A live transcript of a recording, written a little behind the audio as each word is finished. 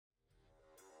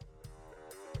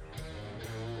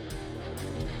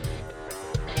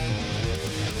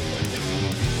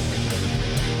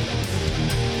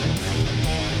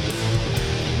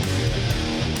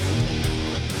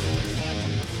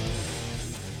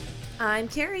I'm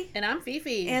Carrie. And I'm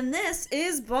Fifi. And this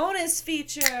is Bonus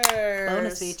Features.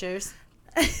 Bonus Features.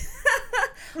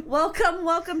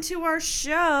 Welcome to our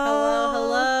show.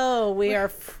 Hello. We are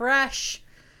fresh.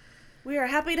 We are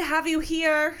happy to have you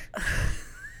here.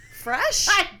 Fresh?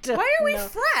 I don't Why are we know.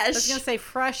 fresh? I was going to say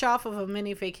fresh off of a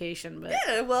mini vacation, but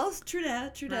Yeah, well, true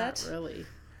that. not really.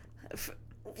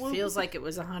 Well, Feels like it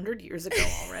was 100 years ago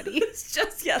already. It's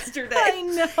just yesterday. I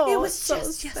know. It was so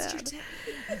just sad. yesterday.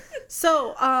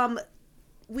 So,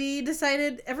 we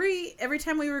decided every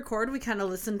time we record, we kind of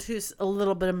listen to a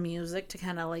little bit of music to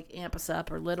kind of like amp us up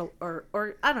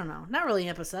or I don't know, not really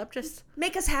amp us up, just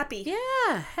Make us happy.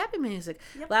 yeah, happy music.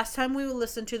 Yep. Last time we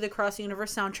listened to the Cross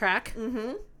Universe soundtrack.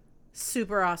 Mm-hmm.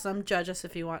 Super awesome. Judge us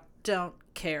if you want. Don't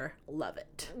care. Love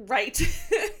it. Right.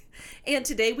 And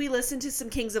today we listened to some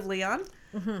Kings of Leon.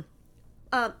 Mm-hmm.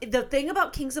 The thing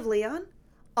about Kings of Leon,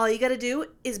 all you got to do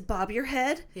is bob your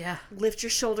head, Yeah. lift your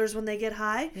shoulders when they get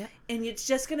high, Yeah. and it's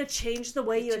just going to change the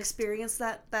way you experience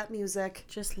that music.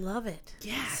 Just love it.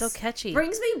 Yes. So catchy.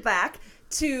 Brings me back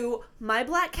to My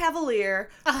Black Cavalier,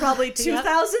 probably yep.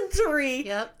 2003.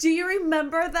 Yep. Do you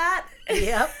remember that?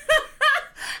 Yep.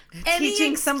 Any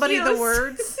Teaching somebody the excuse.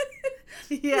 words.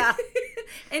 Yeah.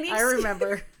 Any I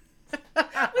remember. We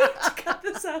have to cut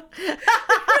this out.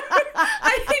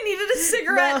 I needed a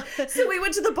cigarette, so we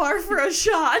went to the bar for a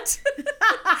shot.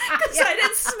 Because I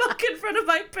didn't smoke in front of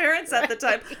my parents at the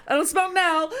time. I don't smoke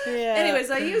now. Yeah.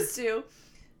 Anyways, I used to.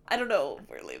 I don't know if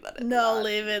we're leaving that in. No, or not.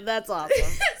 leave it. That's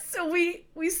awesome. So we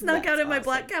snuck That's out in my awesome.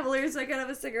 Black Cavalier so I could have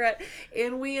a cigarette,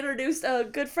 and we introduced a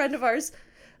good friend of ours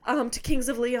to Kings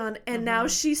of Leon, and now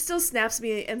she still snaps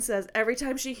me and says every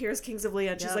time she hears Kings of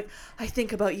Leon, she's Yep. like, I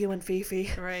think about you and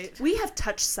Fifi. Right. We have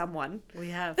touched someone. We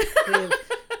have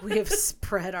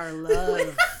spread our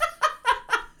love.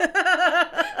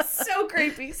 So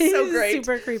creepy. So great.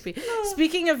 Super creepy.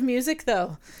 Speaking of music,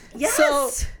 though, Yes.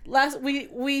 So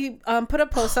we put a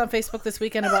post on Facebook this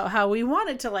weekend about how we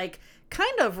wanted to like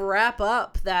kind of wrap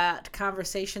up that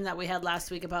conversation that we had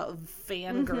last week about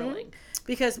fangirling,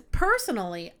 because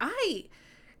personally, I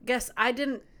guess I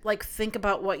didn't like think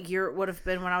about what year it would have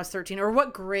been when I was 13 or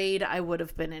what grade I would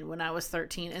have been in when I was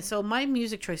 13, and so my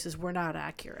music choices were not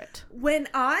accurate. When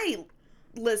I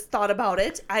thought about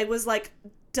it, I was like,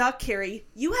 duh, Carrie,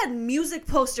 you had music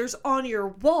posters on your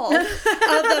wall of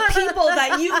the people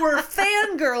that you were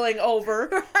fangirling over.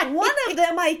 Right. One of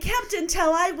them I kept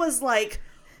until I was like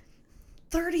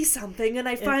 30-something, and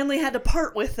I finally had to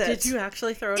part with it. Did you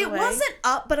actually throw it It away? wasn't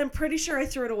up, but I'm pretty sure I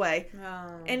threw it away.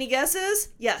 Oh. Any guesses?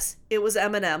 Yes, it was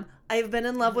Eminem. I've been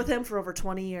in love with him for over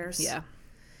 20 years. Yeah.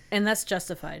 And that's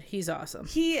justified. He's awesome.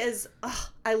 He is,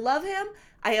 I love him.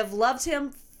 I have loved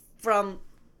him from,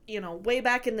 way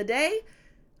back in the day.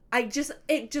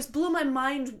 It just blew my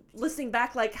mind listening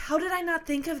back. Like, how did I not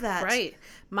think of that? Right.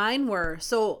 Mine were.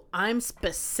 So I'm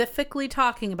specifically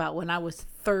talking about when I was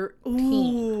 13.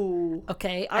 Ooh.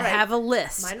 Okay. All I right. have a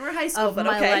list. Mine were high school, of but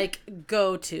my okay. like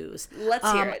go-tos. Let's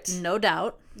hear it. No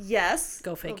Doubt. Yes.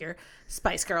 Go figure.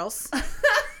 Spice Girls.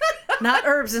 Not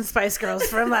Herbs and Spice Girls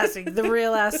from last week. The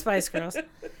real ass Spice Girls.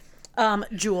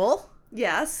 Jewel.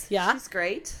 Yes. Yeah. She's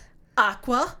great.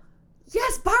 Aqua.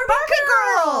 Yes, Barbie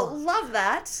Girl. Love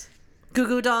that. Goo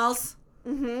Goo Dolls.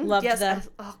 Mm-hmm. Loved yes. them.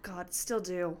 Oh, God. Still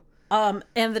do. And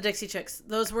the Dixie Chicks.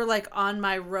 Those were like on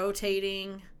my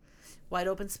rotating Wide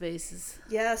Open Spaces.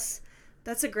 Yes.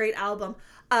 That's a great album.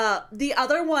 The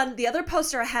other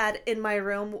poster I had in my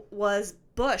room was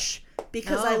Bush,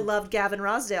 because I Oh. loved Gavin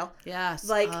Rossdale. Yes.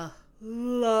 Like,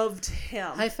 loved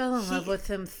him. I fell in love with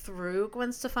him through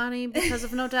Gwen Stefani because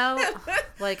of No Doubt.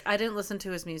 Like, I didn't listen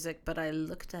to his music, but I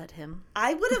looked at him.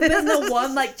 I would have been the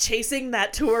one, like, chasing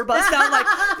that tour bus down, like,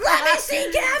 let me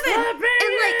see Gavin!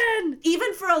 And, like,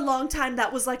 even for a long time,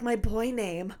 that was, like, my boy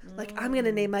name. Like, I'm going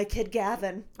to name my kid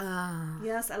Gavin.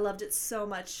 Yes, I loved it so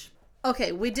much.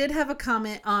 Okay, we did have a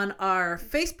comment on our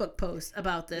Facebook post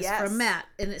about this Yes. from Matt,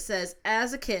 and it says,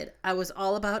 as a kid, I was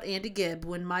all about Andy Gibb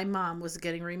when my mom was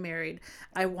getting remarried.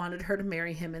 I wanted her to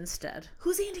marry him instead.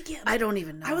 Who's Andy Gibb? I don't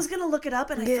even know. I was going to look it up,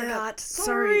 and I forgot.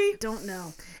 Sorry, don't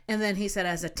know. And then he said,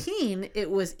 as a teen, it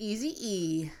was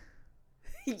Eazy-E.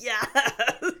 Yes.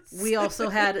 We also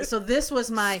had, so this was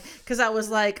because I was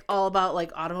like all about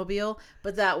like automobile,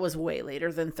 but that was way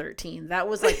later than 13. That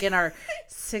was like in our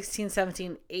 16,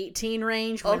 17, 18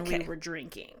 range when we were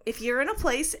drinking. If you're in a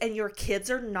place and your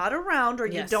kids are not around, or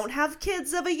you Yes. don't have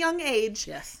kids of a young age,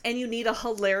 Yes. and you need a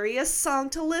hilarious song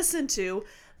to listen to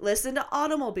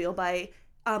Automobile by,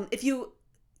 if you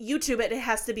YouTube it, it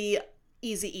has to be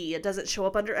Eazy-E. It doesn't show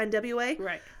up under NWA.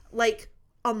 Right. Like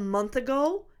a month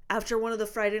ago, after one of the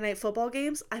Friday night football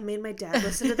games, I made my dad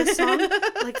listen to this song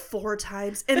like 4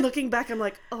 times. And looking back, I'm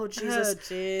like, oh, Jesus. Oh,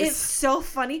 jeez. It's so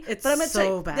funny. It's but I'm going to tell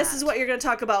so you, bad. this is what you're going to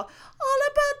talk about. All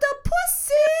about the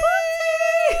pussy.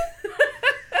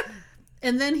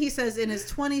 And then he says in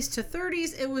his 20s to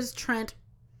 30s, it was Trent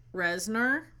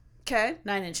Reznor. Okay.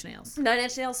 9 Inch Nails. 9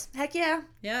 Inch Nails. Heck yeah.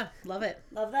 Yeah, love it.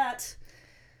 Love that.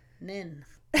 Nin.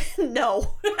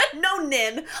 No. No,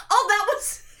 Nin. Oh, that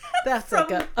was... That's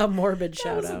like a morbid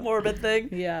shout That was out. a morbid thing.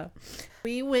 Yeah.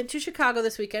 We went to Chicago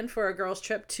this weekend for a girls'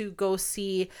 trip to go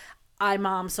see I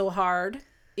Mom So Hard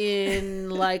in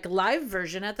like live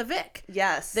version at the Vic.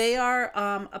 Yes. They are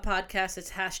a podcast.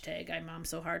 It's hashtag I Mom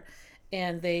So Hard.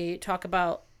 And they talk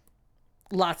about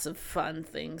lots of fun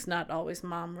things, not always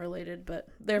mom related, but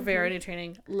they're very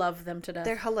entertaining. Love them to death.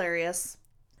 They're hilarious.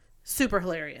 Super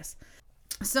hilarious.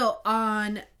 So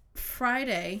on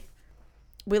Friday,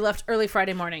 we left early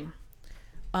Friday morning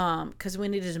because we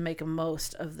needed to make a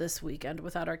most of this weekend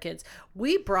without our kids.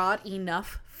 We brought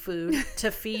enough food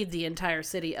to feed the entire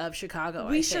city of Chicago.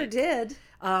 We sure did.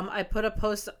 I put a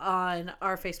post on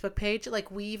our Facebook page.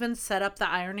 Like, we even set up the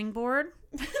ironing board.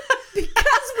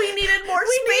 Because we needed more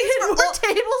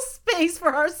table space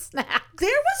for our snacks. There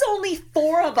was only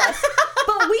 4 of us,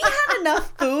 but we had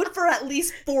enough food for at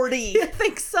least 40. I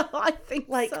think so.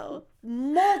 Like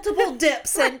multiple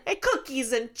dips and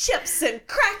cookies and chips and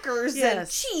crackers and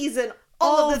cheese and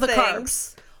all of the things.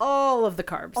 Carbs. All of the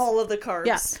carbs. All of the carbs.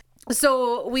 Yeah.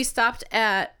 So we stopped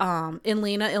at in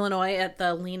Lena, Illinois at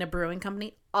the Lena Brewing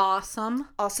Company. Awesome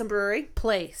brewery.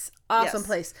 place. Awesome Yes.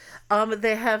 place.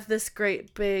 They have this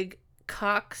great big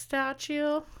cock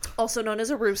statue. Also known as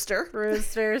a rooster.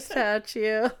 Rooster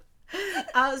statue.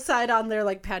 Outside on their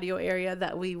like patio area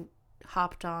that we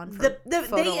hopped on for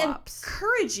photo They ops.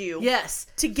 encourage you Yes.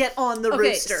 to get on the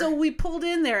rooster. So we pulled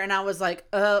in there and I was like,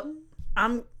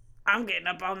 I'm getting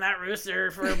up on that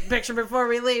rooster for a picture before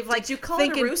we leave. Like, did you call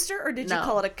it a rooster or did you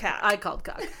call it a cat? I called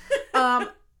cock.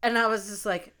 And I was just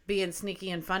like being sneaky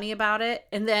and funny about it.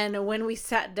 And then when we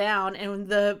sat down and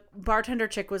the bartender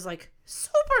chick was like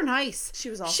super nice. She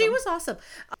was awesome. She was awesome.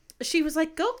 She was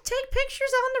like, go take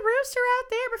pictures on the rooster out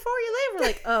there before you leave. We're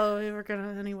like, oh, we were going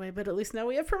to anyway, but at least now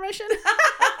we have permission.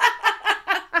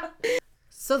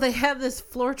 So they have this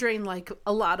floor drain like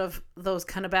a lot of those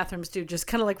kind of bathrooms do, just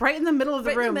kind of like right in the middle of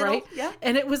the room, right? Yeah.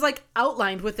 And it was like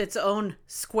outlined with its own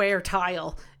square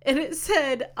tile. And it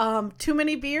said, too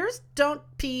many beers, don't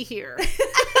pee here.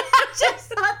 I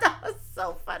just thought that was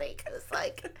so funny because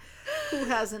like, who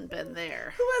hasn't been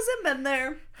there? Who hasn't been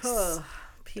there?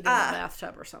 Peed in the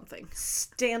bathtub or something.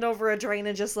 Stand over a drain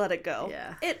and just let it go.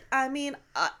 Yeah. I mean,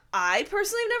 I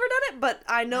personally have never done it, but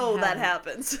I know that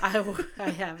happens. I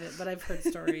haven't, but I've heard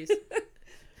stories.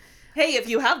 Hey, if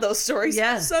you have those stories,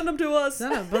 send them to us.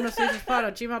 No,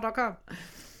 bonusfeaturespod@gmail.com.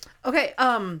 Okay,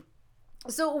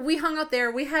 so we hung out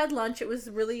there. We had lunch. It was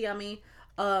really yummy.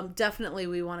 Definitely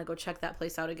we want to go check that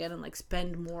place out again and like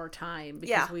spend more time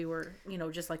because we were,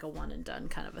 just like a one and done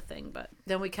kind of a thing. But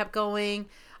then we kept going.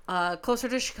 Closer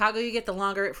to Chicago you get, the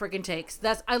longer it freaking takes.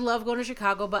 I love going to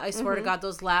Chicago, but I swear to God,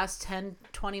 those last 10,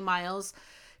 20 miles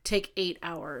take 8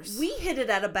 hours. We hit it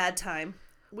at a bad time.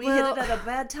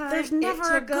 There's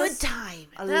never a good time.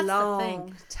 That's the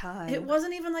thing. Time. It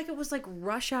wasn't even like it was like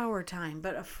rush hour time,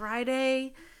 but a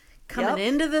Friday coming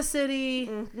into the city.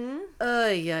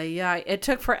 It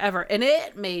took forever. And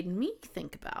it made me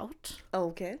think about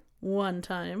one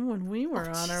time when we were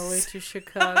on our way to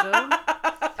Chicago.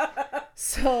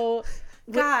 So,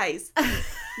 guys, I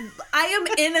am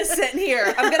innocent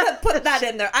here. I'm going to put that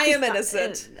in there. I am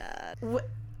innocent.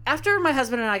 After my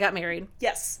husband and I got married,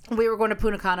 yes, we were going to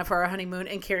Punta Cana for our honeymoon,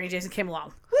 and Carrie and Jason came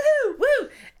along. Woohoo! Woo!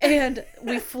 And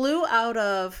we flew out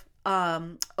of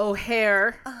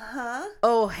O'Hare.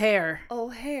 O'Hare.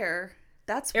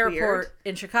 That's airport weird.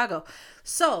 In Chicago.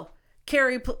 So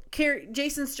Carrie,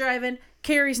 Jason's driving.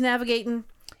 Carrie's navigating.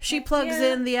 She plugs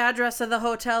in the address of the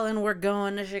hotel, and we're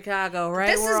going to Chicago. Right?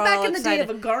 This is back in the day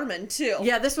of a Garmin too.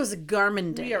 Yeah, this was a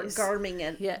Garmin days. We are Garmining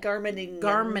it. Yeah. Garmining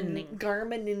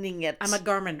it. I'm a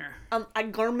Garminer. I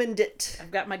Garmined it.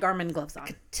 I've got my Garmin gloves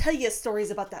on. Tell you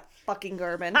stories about that fucking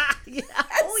Garmin.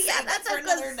 That's a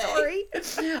good story.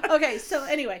 Okay, so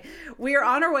anyway, we are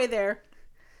on our way there,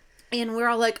 and we're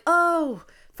all like, oh,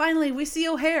 finally, we see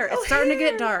O'Hare. It's starting to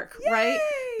get dark, right?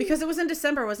 Because it was in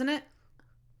December, wasn't it?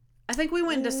 I think we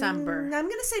went in December. I'm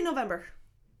going to say November.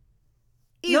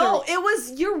 No,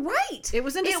 you're right. It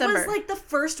was in December. It was like the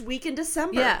first week in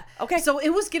December. Yeah. Okay. So it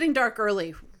was getting dark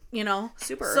early,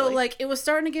 Super So early. like it was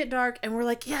starting to get dark, and we're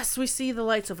like, yes, we see the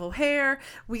lights of O'Hare.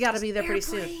 We got to be there pretty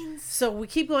soon. So we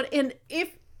keep going. And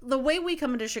if the way we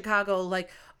come into Chicago, like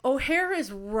O'Hare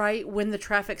is right when the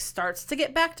traffic starts to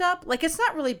get backed up. Like it's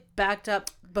not really backed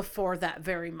up before that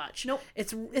very much. Nope.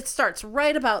 It starts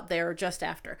right about there or just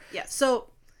after. Yes. So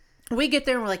we get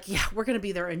there and we're like, yeah, we're going to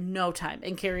be there in no time.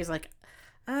 And Carrie's like,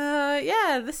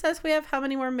 yeah, this says we have how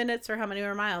many more minutes or how many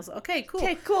more miles. Okay, cool.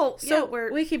 Okay, cool. So Yeah,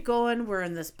 we keep going. We're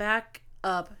in this back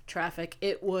up traffic.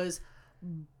 It was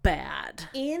bad.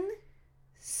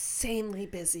 Insanely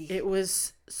busy. It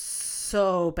was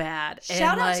so bad. Shout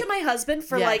And, out like, to my husband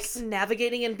for yes. like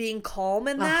navigating and being calm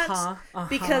in that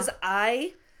because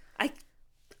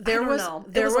there was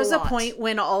a a lot. point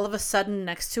when all of a sudden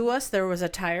next to us there was a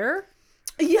tire.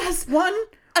 Yes, One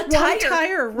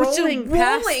tire which is rolling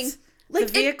past like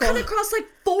the vehicle. it cut across like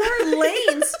 4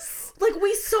 lanes. Like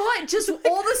we saw it just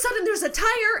all of a sudden there's a tire,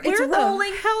 it's Where the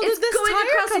rolling, hell did it's this going tire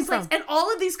across come these lanes, from? and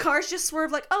all of these cars just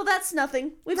swerve like, oh, that's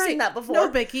nothing. We've seen that before. No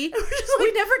biggie.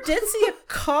 We never did see a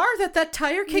car that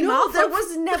tire came No, off there of.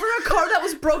 was never a car that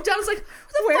was broke down. It's like,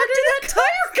 Where fuck did that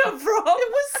tire come from?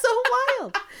 It was so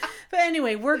wild. But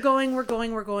anyway, we're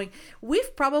going.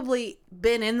 We've probably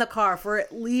been in the car for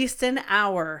at least an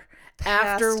hour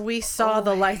after we saw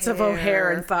the lights of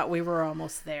O'Hare and thought we were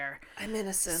almost there. I'm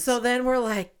innocent. So then we're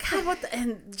like, God, what the...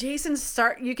 And Jason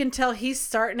you can tell he's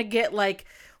starting to get like,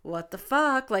 what the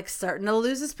fuck? Like starting to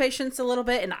lose his patience a little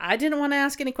bit. And I didn't want to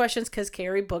ask any questions because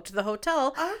Carrie booked the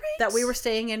hotel that we were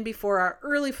staying in before our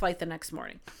early flight the next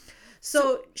morning.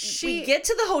 So we get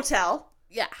to the hotel.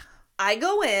 Yeah. I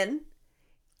go in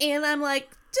and I'm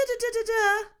like,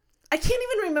 da-da-da-da-da. I can't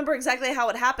even remember exactly how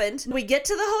it happened. We get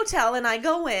to the hotel and I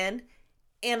go in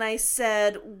and I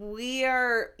said, we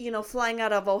are, flying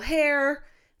out of O'Hare,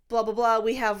 blah, blah, blah.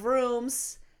 We have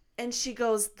rooms. And she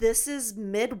goes, this is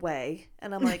Midway.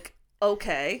 And I'm like,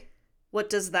 okay, what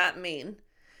does that mean?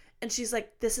 And she's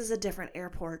like, this is a different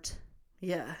airport.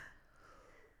 Yeah.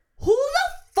 Who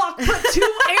the fuck put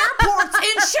 2 airports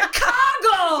in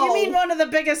Chicago? You mean one of the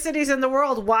biggest cities in the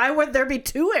world? Why would there be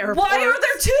 2 airports? Why are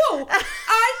there 2?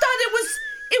 I thought it was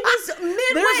Midway.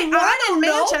 There's one in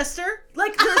Manchester.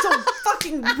 Like there's a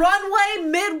fucking runway,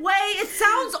 Midway. It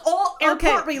sounds all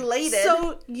airport related.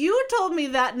 So you told me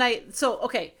that night. So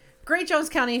okay, Great Jones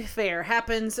County Fair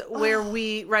happens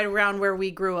right around where we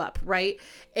grew up, right?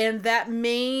 And that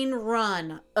main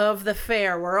run of the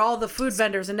fair where all the food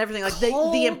vendors and everything, like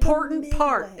the important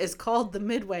part is called the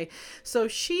Midway. So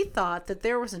she thought that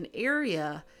there was an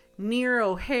area near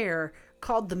O'Hare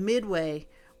called the Midway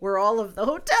where all of the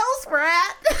hotels were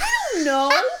at. I don't know.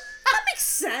 That makes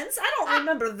sense. I don't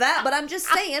remember that, but I'm just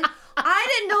saying, I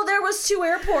didn't know there was 2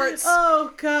 airports.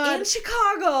 Oh God! In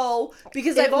Chicago,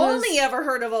 because I've only ever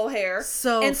heard of O'Hare.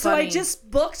 So I just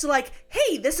booked like,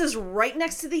 hey, this is right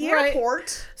next to the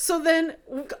airport. So then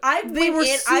they were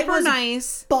super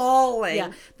nice, bawling.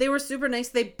 Yeah, they were super nice.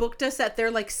 They booked us at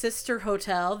their like sister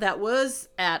hotel that was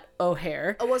at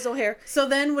O'Hare. It was O'Hare. So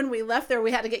then when we left there,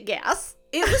 we had to get gas.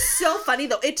 It was so funny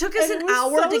though. It took us an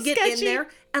hour to get in there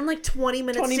and like 20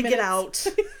 minutes to get out.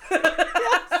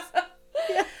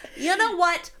 Yeah. You know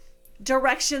what?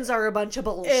 Directions are a bunch of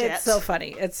bullshit. It's so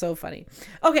funny.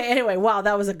 Okay, anyway, wow,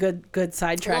 that was a good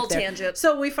sidetrack there. Tangent.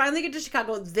 So we finally get to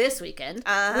Chicago this weekend.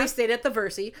 We stayed at the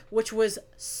Versi, which was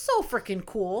so freaking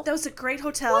cool. That was a great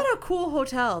hotel. What a cool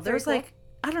hotel. There's cool. like,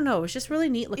 I don't know, it was just really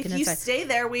neat looking inside. If you stay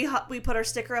there, we put our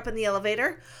sticker up in the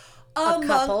elevator.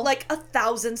 Among like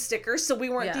 1,000 stickers, so we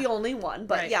weren't the only one.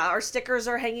 But yeah, our stickers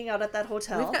are hanging out at that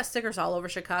hotel. We've got stickers all over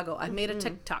Chicago. I made a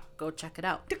TikTok. Go check it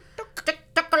out.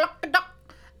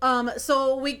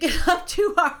 So we get up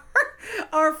to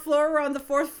our floor. We're on the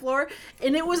 4th floor,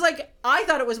 and it was like, I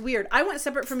thought it was weird. I went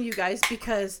separate from you guys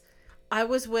because I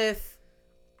was with,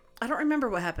 I don't remember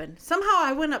what happened. Somehow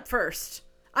I went up first.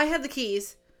 I had the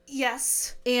keys.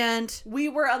 Yes. And we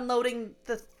were unloading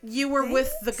you were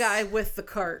with the guy with the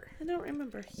cart. I don't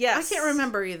remember. Yes. I can't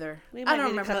remember either. I don't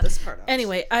remember cut this part out.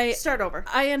 Anyway, start over.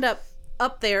 I end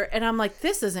up there and I'm like,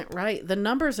 this isn't right. The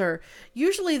numbers are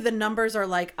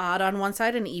like odd on one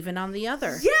side and even on the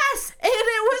other. Yes. And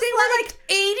they were like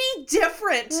 80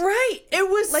 different. Right. It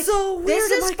was like, so weird.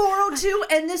 This is 402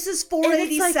 and this is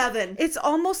 487. It's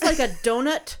almost like a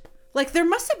donut. Like there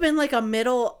must have been like a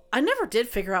middle. I never did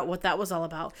figure out what that was all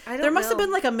about. There must have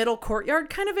been like a middle courtyard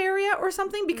kind of area or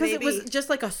something because it was just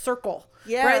like a circle.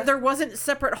 Yeah. Right. There wasn't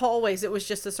separate hallways. It was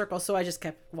just a circle. So I just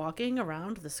kept walking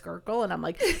around the circle and I'm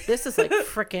like, this is like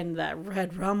freaking that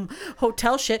Red Rum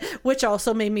hotel shit, which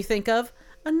also made me think of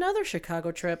another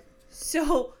Chicago trip.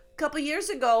 So a couple years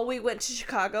ago, we went to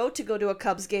Chicago to go to a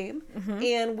Cubs game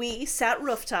and we sat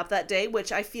rooftop that day,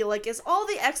 which I feel like is all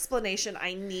the explanation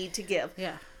I need to give.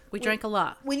 Yeah. We drank a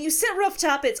lot. When you sit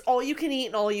rooftop, it's all you can eat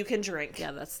and all you can drink.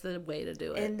 Yeah, that's the way to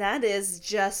do it. And that is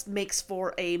just makes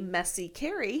for a messy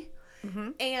carry.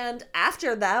 Mm-hmm. And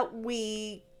after that,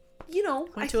 we,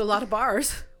 went to a lot of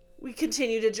bars. We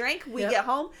continue to drink. We get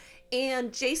home.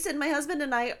 And Jason, my husband,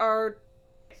 and I are...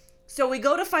 So we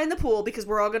go to find the pool because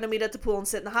we're all going to meet at the pool and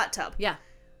sit in the hot tub. Yeah.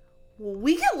 Well,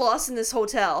 we get lost in this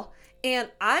hotel.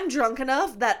 And I'm drunk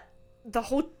enough that the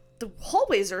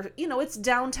hallways are... it's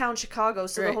downtown Chicago.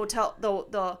 So the hotel...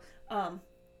 I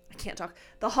can't talk.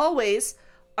 The hallways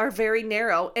are very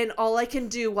narrow. And all I can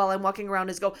do while I'm walking around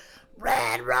is go...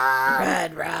 Red rum,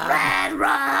 Red rum. Red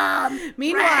rum.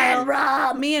 Meanwhile, Red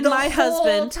rum. me and my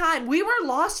husband... time. We were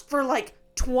lost for like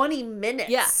 20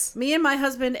 minutes. Yes. Me and my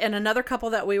husband and another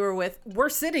couple that we were with were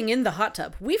sitting in the hot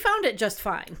tub. We found it just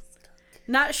fine.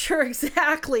 Not sure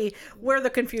exactly where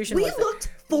the confusion was. We looked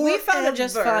forever. We found it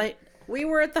just fine. We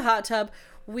were at the hot tub.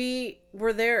 We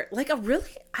were there I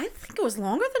think it was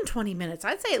longer than 20 minutes.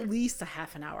 I'd say at least a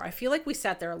half an hour. I feel like we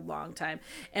sat there a long time.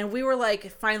 And we were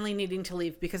finally needing to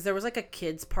leave because there was a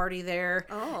kids party there.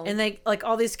 Oh. And they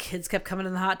all these kids kept coming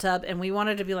in the hot tub and we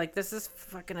wanted to be this is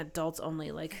fucking adults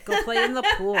only. Go play in the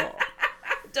pool.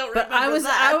 But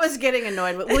I was getting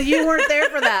annoyed with. Well, you weren't there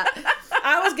for that.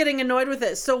 I was getting annoyed with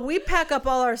it. So we pack up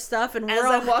all our stuff and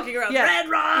I'm walking around. Yeah, Red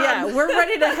rum. Yeah, we're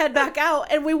ready to head back out,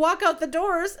 and we walk out the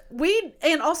doors. We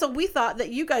thought that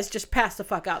you guys just passed the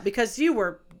fuck out because you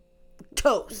were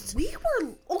toast. We were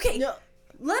okay. No.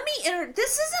 Let me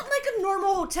This isn't like a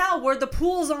normal hotel where the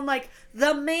pool's on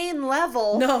the main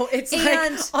level. No, it's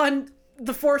on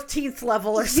the 14th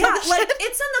level or something. Yeah,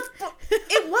 it's on the...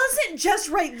 It wasn't just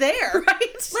right there. Right?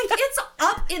 It's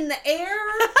up in the air.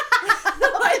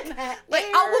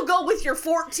 I will go with your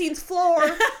 14th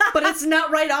floor, but it's not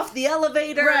right off the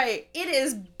elevator. Right. It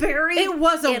is buried. It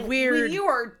was a weird... When you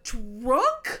are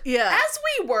drunk, yeah, as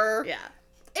we were, yeah,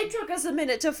 it took us a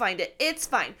minute to find it. It's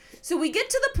fine. So we get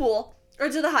to the pool... Or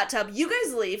to the hot tub. You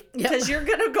guys leave because you're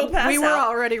going to go pass out. We were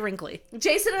already wrinkly.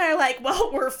 Jason and I are like,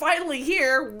 well, we're finally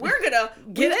here. We're going to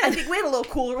get in. I think we had a little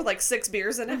cooler with 6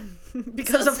 beers in it.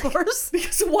 Because of course.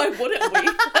 Because why wouldn't we?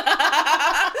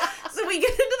 So we get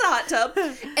into the hot tub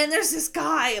and there's this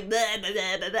guy. Blah,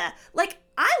 blah, blah, blah.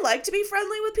 I like to be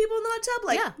friendly with people in the hot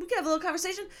tub. We can have a little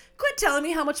conversation. Quit telling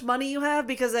me how much money you have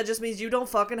because that just means you don't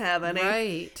fucking have any.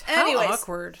 Right. Anyways, how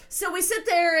awkward. So we sit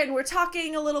there and we're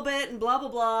talking a little bit and blah, blah,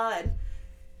 blah. And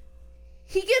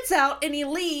he gets out and he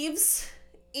leaves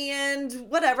and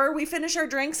whatever. We finish our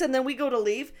drinks and then we go to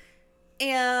leave.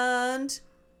 And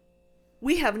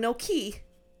we have no key.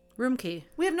 Room key.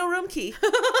 We have no room key.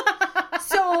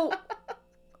 So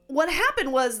what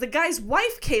happened was the guy's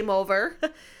wife came over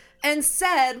and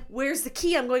said, where's the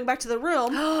key? I'm going back to the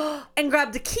room. And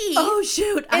grabbed the key. Oh,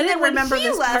 shoot. I didn't remember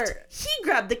this part. He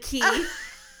grabbed the key.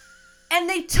 And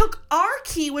they took our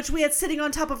key, which we had sitting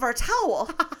on top of our towel.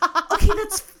 Okay,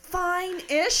 that's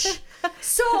fine-ish.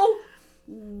 So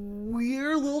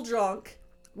we're a little drunk.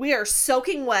 We are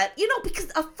soaking wet.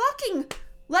 Because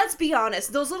let's be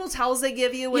honest, those little towels they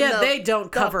give you in they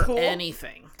don't cover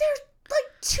anything. They're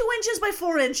 2 inches by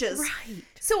 4 inches. Right.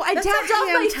 So I dabbed off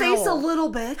my face a little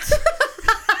bit.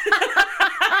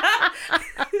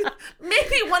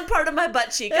 Maybe one part of my butt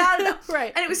cheek. I don't know.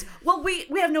 Right. Anyways, well, we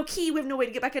have no key. We have no way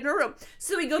to get back into our room.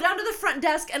 So we go down to the front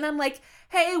desk and I'm like,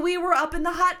 hey, we were up in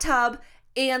the hot tub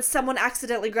and someone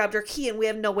accidentally grabbed our key and we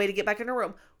have no way to get back in our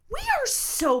room. We are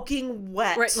soaking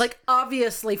wet. Right,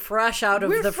 obviously fresh out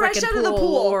of the freaking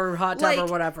pool or hot tub or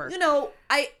whatever.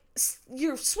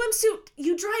 Your swimsuit,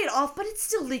 you dry it off, but it's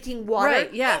still leaking water.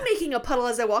 Right, yeah. I'm making a puddle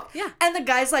as I walk. Yeah. And the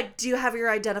guy's like, do you have your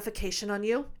identification on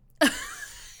you?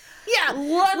 Yeah.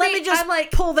 Let me just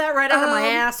pull that right out of my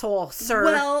asshole, sir.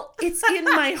 Well, it's in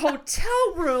my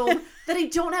hotel room that I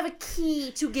don't have a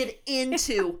key to get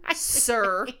into,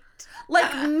 sir.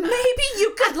 Maybe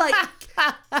you could,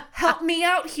 help me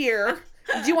out here.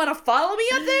 Do you want to follow me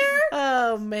up there?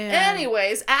 Oh, man.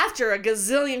 Anyways, after a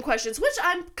gazillion questions, which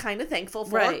I'm kind of thankful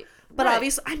for. Right. But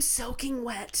obviously, I'm soaking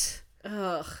wet.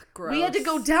 Ugh, gross. We had to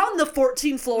go down the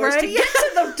 14 floors to get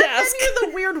to the desk. And you're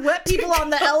the weird wet people on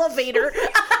the elevator.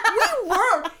 We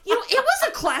were. It was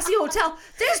a classy hotel.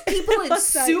 There's people in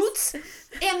suits.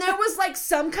 And there was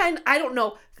some kind, I don't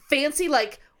know, fancy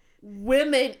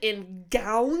women in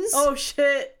gowns. Oh,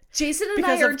 shit. Jason and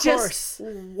I are just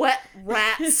wet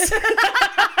rats with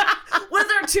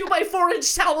our 2x4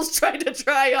 inch towels trying to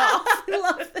dry off. I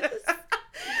love this.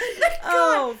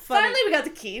 Oh, funny. Finally, we got the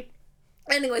key.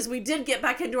 Anyways, we did get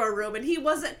back into our room, and he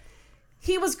wasn't.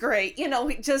 he was great. You know,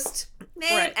 he just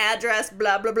name, Right. address,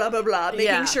 blah, blah, blah, blah, blah, making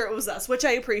Yeah. sure it was us, which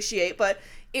I appreciate. But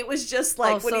it was just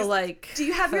like, Also, when he's like, do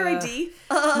you have your ID?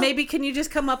 Maybe can you just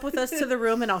come up with us to the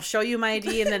room and I'll show you my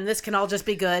ID and then this can all just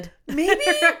be good. Maybe.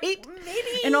 Right?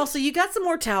 Maybe. And also, you got some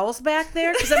more towels back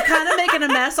there? Because I'm kind of making a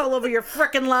mess all over your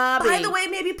frickin' lobby. By the way,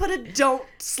 maybe put a don't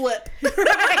slip yeah.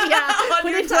 on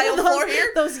When your you put tile floor those,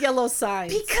 here. those yellow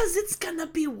signs. Because it's gonna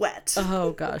be wet.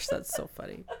 Oh gosh, that's so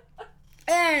funny.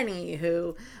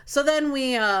 Anywho, so then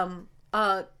we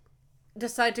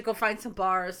decide to go find some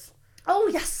bars. Oh,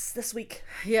 yes, this week.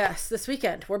 Yes, this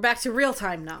weekend. We're back to real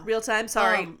time now. Real time,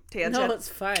 sorry. Tangent. No, it's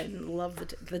fine. Love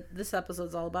this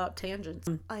episode's all about tangents.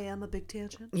 I am a big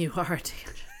tangent. You are a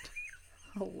tangent.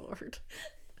 Oh Lord.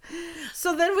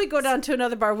 So then we go down to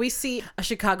another bar. We see a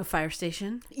Chicago fire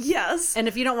station. Yes. And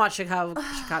if you don't watch Chicago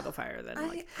Fire, then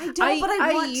like I don't, but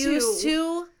I want used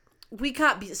to. We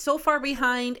got so far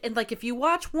behind, and like if you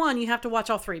watch one, you have to watch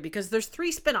all three because there's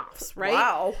 3 spinoffs, right?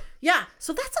 Wow. Yeah,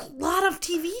 so that's a lot of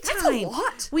TV time. That's a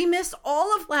lot. We missed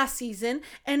all of last season,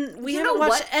 and we You haven't know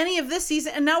watched what? any of this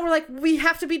season, and now we're like, we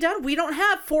have to be done. We don't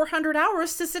have 400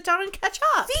 hours to sit down and catch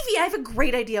up. Phoebe, I have a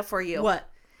great idea for you. What?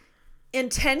 In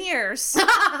 10 years,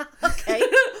 Okay.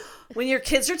 when your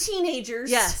kids are teenagers,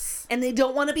 Yes. and they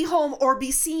don't want to be home or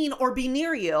be seen or be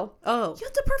near you, Oh. you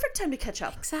have the perfect time to catch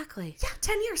up. Exactly. Yeah,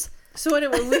 10 years. So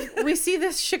anyway, we see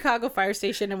this Chicago fire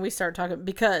station and we start talking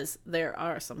because there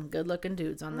are some good looking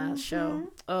dudes on that show.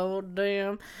 Oh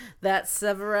damn, that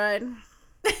Severide,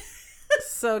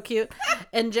 so cute.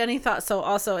 And Jenny thought so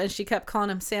also, and she kept calling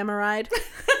him Samurai.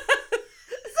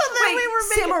 Wait,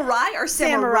 samurai or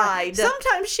samurai?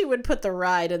 Sometimes she would put the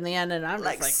ride in the end, and I'm just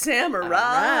Like like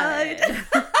samurai. "Alright."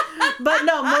 But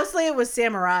no, mostly it was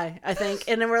Samurai, I think.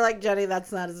 And then we're like, Jenny,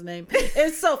 that's not his name.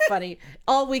 It's so funny.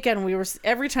 All weekend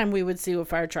every time we would see a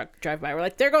fire truck drive by, we're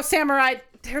like, there goes Samurai.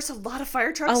 There's a lot of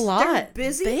fire trucks. A lot. They're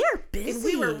busy. They are busy. And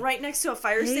we were right next to a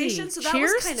fire Hey, station, so that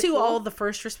cheers was kind of to cool. all the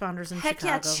first responders in Heck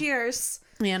Chicago. yeah, cheers.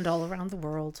 And all around the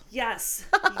world. Yes.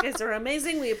 You guys are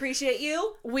amazing. We appreciate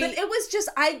you. But But it was just,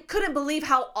 I couldn't believe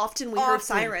how often we heard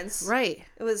sirens. Right.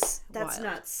 It was, that's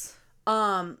Wild.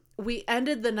 nuts. We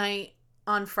ended the night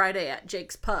on Friday at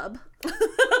Jake's Pub.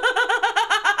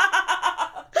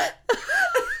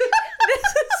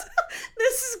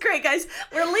 This is great, guys.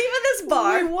 We're leaving this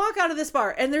bar. We walk out of this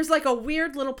bar, and there's like a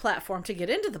weird little platform to get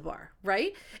into the bar,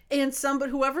 right? And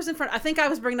whoever's in front, I think I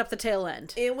was bringing up the tail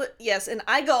end. Yes, and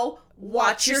I go,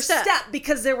 watch your step.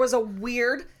 Because there was a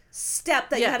weird step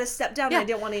that you had to step down, and I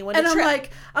didn't want anyone to trip.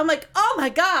 I'm like, oh my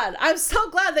God, I'm so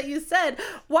glad that you said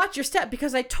watch your step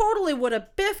because I totally would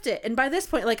have biffed it. And by this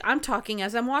point, like I'm talking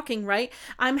as I'm walking, right?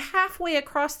 I'm halfway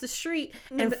across the street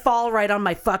and fall right on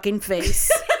my fucking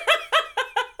face.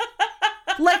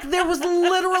 Like there was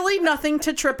literally nothing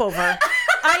to trip over.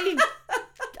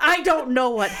 I don't know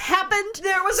what happened.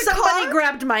 There was a Somebody car?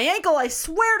 grabbed my ankle. I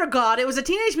swear to God, it was a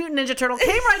Teenage Mutant Ninja Turtle. Came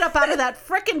right up out of that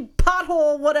frickin'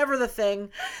 pothole, whatever the thing,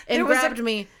 and grabbed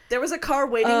me. There was a car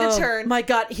waiting to turn. My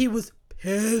God, he was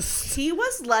pissed. He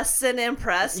was less than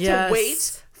impressed Yes. to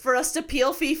wait for us to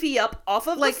peel Fifi up off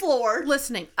of the floor.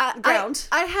 Listening, ground.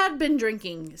 I had been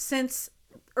drinking since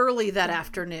early that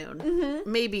afternoon,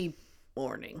 maybe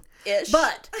morning, Ish.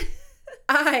 but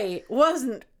I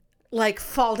wasn't like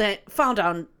fall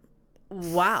down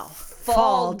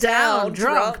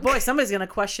drunk. Boy, somebody's gonna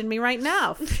question me right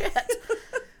now. Shit.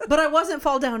 But I wasn't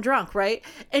fall down drunk, right?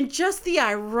 And just the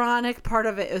ironic part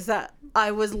of it is that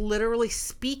I was literally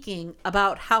speaking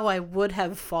about how I would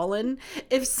have fallen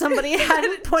if somebody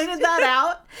hadn't pointed that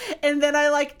out. And then I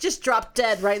like just dropped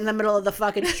dead right in the middle of the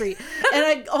fucking street.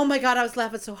 And oh my God, I was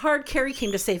laughing so hard. Carrie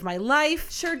came to save my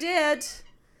life. Sure did.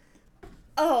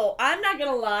 Oh, I'm not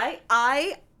gonna lie.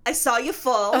 I saw you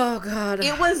fall. Oh God.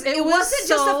 It wasn't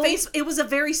just a face. It was a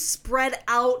very spread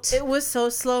out. It was so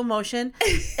slow motion.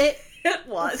 It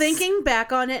was. Thinking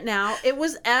back on it now, it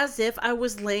was as if I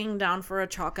was laying down for a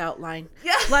chalk outline.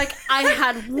 Yeah. Like I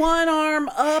had one arm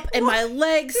up and my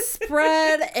legs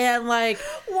spread and like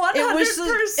 100%.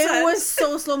 it was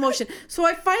so slow motion. So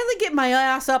I finally get my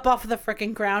ass up off of the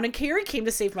freaking ground and Carrie came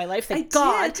to save my life. Thank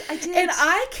God. I did. And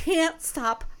I can't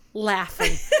stop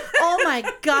laughing. Oh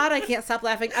my God, I can't stop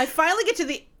laughing. I finally get to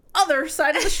the other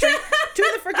side of the street to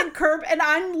the freaking curb and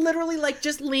I'm literally like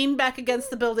just leaned back against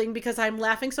the building because I'm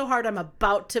laughing so hard I'm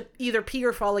about to either pee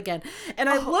or fall again. And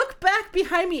I look back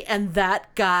behind me and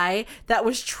that guy that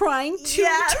was trying to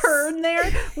turn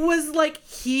there was like,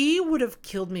 he would have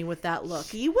killed me with that look.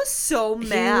 He was so He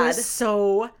mad. was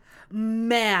so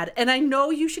mad. And I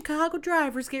know you Chicago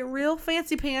drivers get real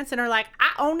fancy pants and are like,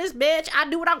 I own this bitch, I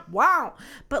do what I want.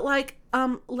 But like,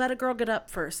 let a girl get up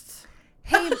first.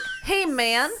 hey,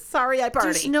 man. Sorry, I There's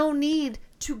party. no need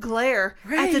to glare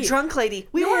at the Right. drunk lady.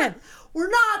 Man. We're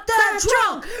not that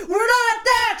drunk. We're not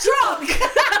that drunk.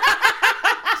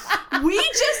 We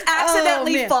just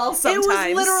accidentally man. fall sometimes. It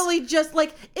was literally just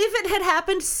like, if it had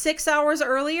happened 6 hours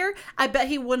earlier, I bet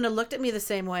he wouldn't have looked at me the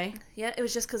same way. Yeah, it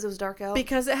was just because it was dark out.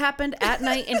 Because it happened at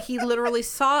night and he literally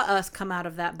saw us come out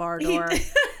of that bar door.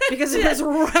 Because it was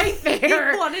right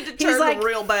there. He wanted to He's turn like,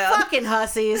 real bad. Fucking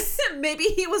hussies. Maybe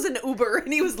he was an Uber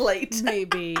and he was late.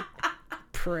 Maybe.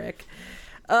 Prick.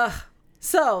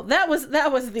 So that was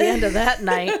the end of that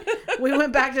night. We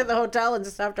went back to the hotel and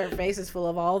stuffed our faces full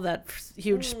of all that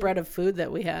huge spread of food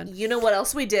that we had. You know what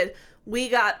else we did? We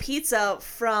got pizza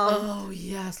from Oh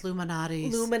yes,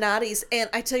 Illuminati's. Illuminati's.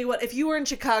 And I tell you what, if you were in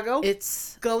Chicago,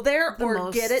 It's go there or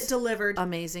most get it delivered.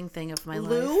 amazing thing of my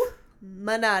life.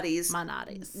 Illuminati's.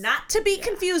 Illuminati's. Not to be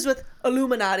confused with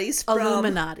Illuminati's from,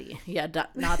 Illuminati. Yeah,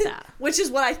 not that. which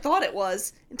is what I thought it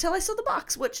was until I saw the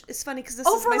box, which is funny because this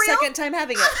Oh, is for my real? second time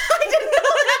having it. I didn't know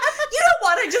that. You know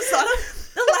what? I just thought of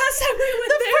the last time we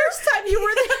went The there. first time you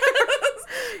were there,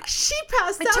 she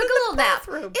passed I out took in a little the nap.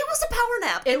 bathroom. It was a power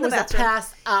nap. It in the was a bathroom.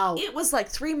 pass out. It was like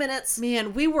 3 minutes.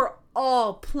 Man, we were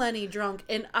all plenty drunk,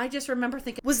 and I just remember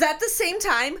thinking, Was that the same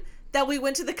time that we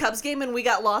went to the Cubs game and we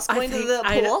got lost going to the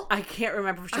pool? I can't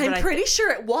remember for sure. I'm but pretty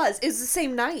sure it was. It was the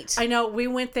same night. I know we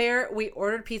went there. We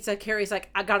ordered pizza. Carrie's like,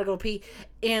 I gotta go pee,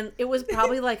 and it was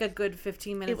probably like a good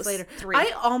 15 minutes was later. 3.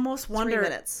 I almost wonder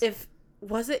minutes. if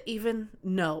was it even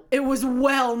no. It was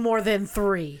well more than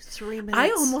 3. 3 minutes. I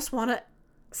almost want to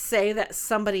say that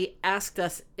somebody asked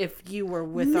us if you were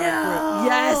with our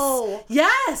No. group.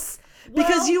 Yes.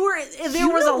 Because Well, you were there you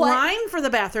was know a what? line for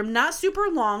the bathroom, not super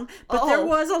long, but there Oh.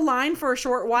 was a line for a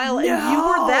short while, and you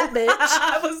were that bitch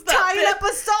I was that tying bitch. up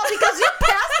a stall because you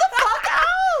passed the fuck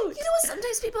out. You know what?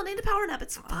 Sometimes people need a power nap.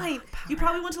 It's fine. You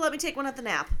probably want to let me take one at the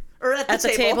nap or at the At the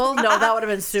table. table? No, that would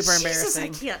have been super Jesus, I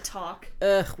embarrassing. can't talk.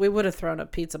 Ugh, we would have thrown a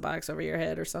pizza box over your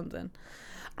head or something.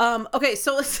 Okay,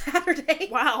 so it's Saturday.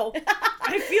 Wow,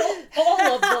 I feel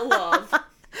all of the love.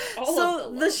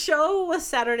 So the show was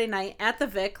Saturday night at the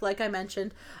Vic, like I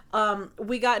mentioned.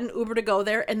 We got an Uber to go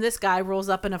there, and this guy rolls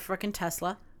up in a freaking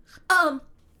Tesla.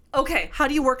 Okay. How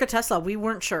do you work a Tesla? We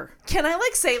weren't sure. Can I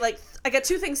say I got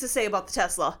 2 things to say about the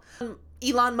Tesla.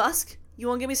 Elon Musk, you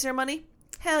want to give me some of your money?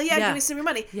 Hell yeah, Yeah. give me some of your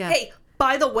money. Yeah. Hey,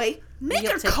 by the way, make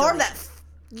You'll a take car the that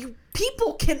you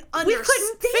people can understand. We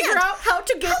couldn't figure out how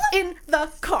to get in the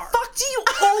car. Fuck do you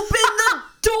open the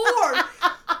door?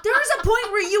 There's a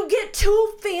point where you get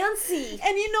too fancy.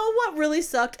 And you know what really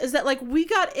sucked is that we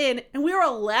got in and we were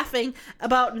all laughing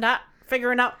about not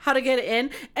figuring out how to get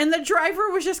in, and the driver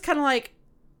was just kind of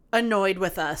annoyed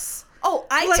with us. Oh,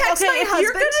 I text my if husband.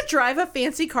 you're gonna drive a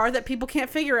fancy car that people can't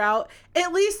figure out,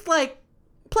 at least play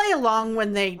along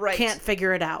when they Right. can't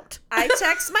figure it out. I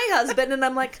text my husband and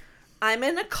I'm like, I'm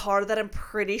in a car that I'm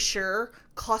pretty sure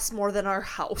costs more than our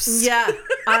house. Yeah,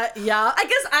 yeah. I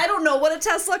guess I don't know what a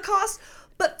Tesla costs,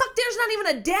 but fuck, there's not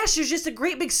even a dash. There's just a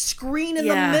great big screen in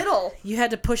the middle. You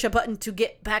had to push a button to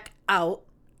get back out.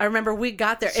 I remember we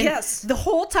got there. And Yes. The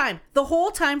whole time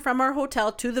from our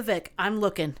hotel to the Vic, I'm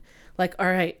looking. All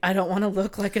right, I don't want to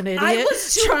look like an idiot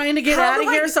was too- trying to get how out of do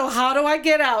I- here. So how do I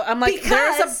get out? I'm like,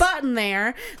 there's Because- a button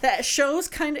there that shows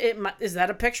is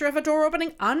that a picture of a door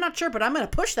opening? I'm not sure, but I'm going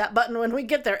to push that button when we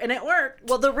get there. And it worked.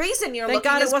 Well, the reason you're Thank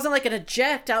looking God is it wasn't like an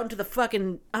eject out into the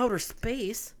fucking outer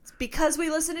space. because we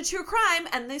listen to true crime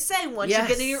and they say once Yes.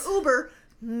 you get in your Uber,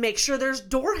 make sure there's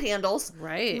door handles.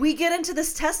 Right. We get into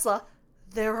this Tesla.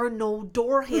 There are no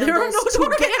door handles. There are no to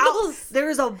door get handles. Out.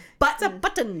 There's a It's a button.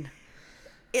 button.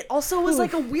 It also was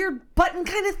like a weird button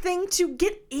kind of thing to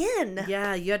get in.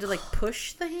 Yeah, you had to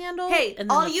push the handle. Hey, and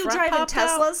then all the you front driving popped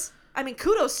out. Teslas, I mean,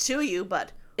 kudos to you,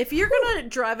 but If you're gonna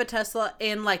drive a Tesla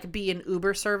and be an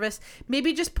Uber service,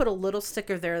 maybe just put a little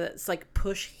sticker there that's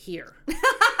push here,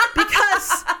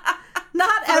 because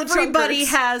not For the everybody trunkers.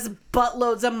 has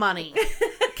buttloads of money.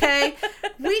 Okay,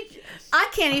 I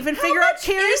can't even figure out.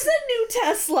 Here's a new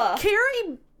Tesla.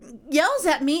 Carrie yells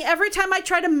at me every time I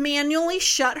try to manually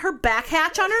shut her back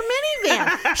hatch on her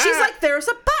minivan. She's like, "There's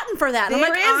a button for that." And I'm There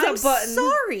like, is a "I'm button."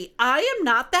 sorry, I am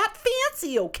not that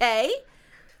fancy." Okay.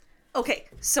 Okay,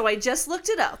 so I just looked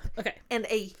it up. Okay. And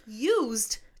a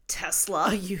used Tesla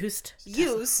A used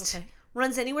used Okay.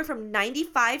 runs anywhere from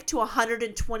 $95,000 to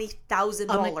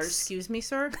 $120,000. Excuse me,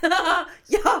 sir.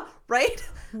 Yeah, right?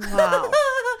 Wow.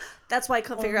 That's why I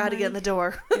couldn't figure out how to get in the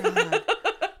door. God.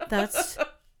 That's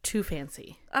too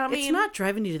fancy. I It's mean- not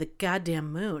driving you to the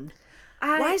goddamn moon.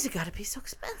 Why has it got to be so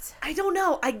expensive? I don't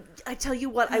know. I tell you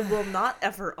what, I will not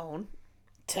ever own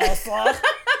Tesla.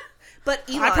 But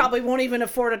Elon, I probably won't even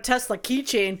afford a Tesla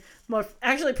keychain.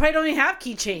 Actually, probably don't even have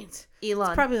keychains. Elon,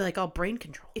 It's probably like all brain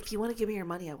control. if you want to give me your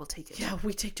money, I will take it. Yeah,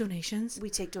 we take donations. We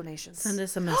take donations. Send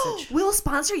us a message. We'll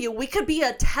sponsor you. We could be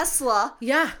a Tesla.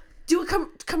 Yeah. Do a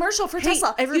commercial for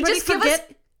Tesla. Everybody you just give forget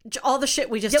us, all the shit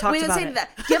we just talked we didn't about. say that.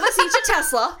 Give us each a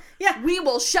Tesla. Yeah. We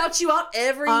will shout you out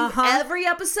every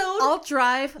episode. I'll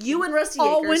drive you and Rusty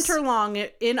all Akers. winter long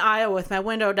in Iowa with my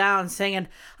window down singing,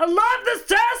 I love this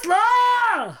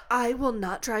Tesla! I will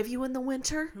not drive you in the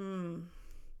winter.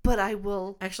 But I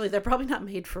will. Actually, they're probably not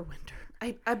made for winter.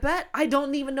 I bet. I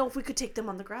don't even know if we could take them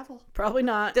on the gravel. Probably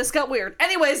not. This got weird.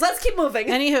 Anyways, let's keep moving.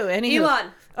 Anywho. Elon,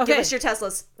 Okay. give us your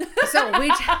Teslas. So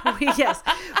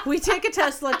we take a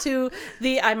Tesla to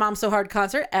the I Mom So Hard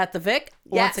concert at the Vic.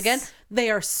 Once Yes. again, they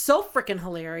are so freaking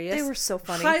hilarious. They were so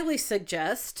funny. Highly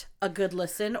suggest a good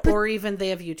listen, or even they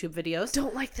have YouTube videos.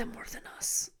 Don't like them more than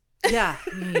us. Yeah,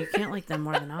 you can't like them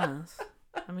more than us.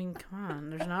 I mean, come on.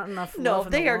 There's not enough. No, love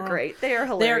in they the are world. great. They are They are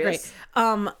hilarious.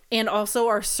 great. And also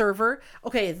our server.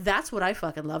 Okay, that's what I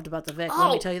fucking loved about the Vic. Let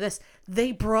Oh. me tell you this.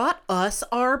 They brought us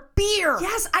our beer.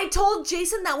 Yes, I told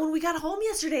Jason that when we got home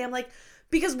yesterday. I'm like,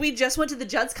 because we just went to the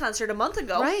Judd's concert a month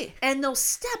ago. Right. And those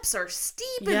steps are steep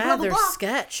and Yeah, blah, blah, they're blah.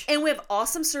 sketch. And we have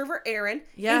awesome server Aaron.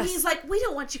 Yes. And he's like, we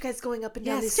don't want you guys going up and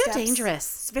down Yeah, these it's too steps. dangerous.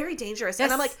 It's very dangerous. Yes.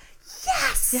 And I'm like,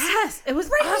 yes. Yes, it was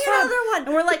Bring awesome. me another one.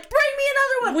 And we're like, bring me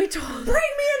another one. we told Bring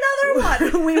me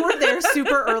another one. we were there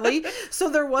super early, so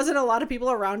there wasn't a lot of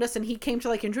people around us, and he came to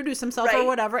like introduce himself or Right.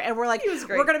 whatever, and we're like, He was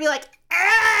great. we're gonna be like,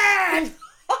 and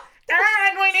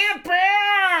we need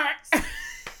beer.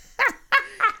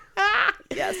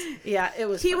 Yes. Yeah, it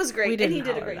was. He fun. was great. We And didn't he did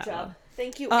a holler great that job. loud.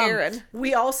 Thank you, Aaron.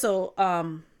 We also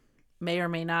may or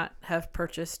may not have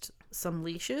purchased some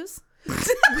leashes.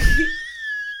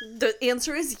 The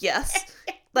answer is yes.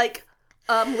 Like,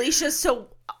 leashes. So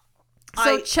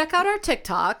Check out our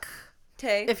TikTok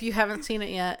okay. if you haven't seen it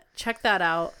yet. Check that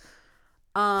out.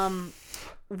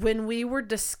 When we were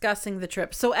discussing the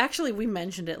trip, so actually we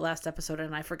mentioned it last episode,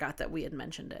 and I forgot that we had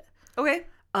mentioned it. Okay.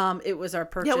 It was our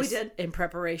purchase we did. in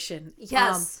preparation.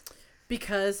 Yes.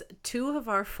 Because 2 of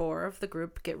our 4 of the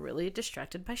group get really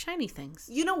distracted by shiny things.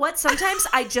 You know what? Sometimes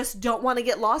I just don't want to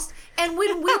get lost. And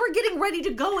when we were getting ready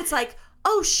to go, it's like,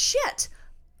 oh shit,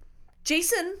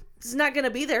 Jason is not going to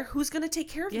be there. Who's going to take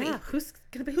care of me? Who's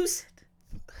gonna be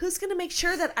Who's going to make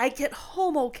sure that I get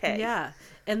home okay? Yeah.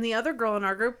 And the other girl in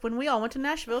our group, when we all went to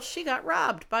Nashville, she got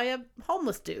robbed by a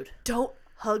homeless dude. Don't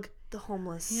hug the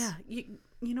homeless. Yeah.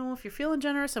 You know, if you're feeling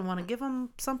generous and want to give them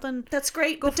something, That's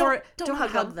great. go but for it. Don't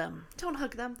hug them. them. Don't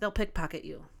hug them. They'll pickpocket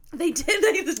you. They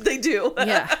did. They do.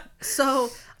 Yeah. So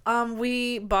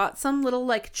we bought some little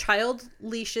like child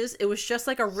leashes. It was just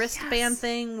like a wristband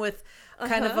thing with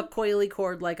kind of a coily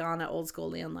cord like on an old school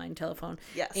landline telephone.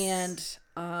 Yes.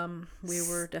 And we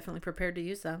were definitely prepared to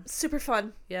use them. Super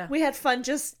fun. Yeah. We had fun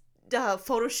just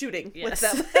photo shooting with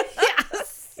them.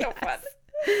 Yes. So fun.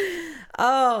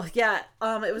 Oh, yeah.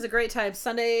 It was a great time.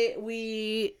 Sunday,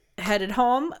 we headed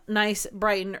home nice,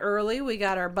 bright and early. We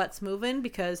got our butts moving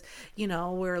because, you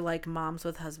know, we're like moms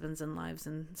with husbands and lives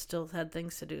and still had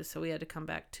things to do. So we had to come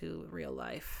back to real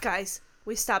life. Guys,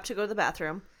 we stopped to go to the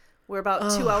bathroom. We're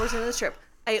about 2 hours into this trip.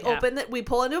 I opened it. We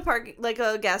pull into a park, like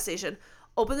a gas station,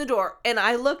 open the door, and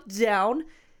I looked down,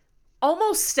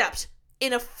 almost stepped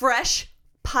in a fresh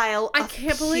pile of I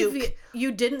can't believe puke.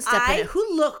 you didn't step in it.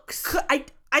 Who looks?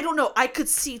 I don't know. I could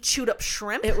see chewed up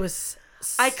shrimp. It was.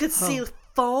 I could see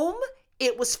foam.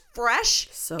 It was fresh.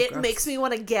 So it gross. makes me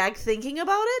want to gag thinking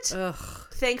about it. Ugh.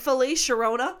 Thankfully,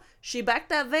 Sharona, she backed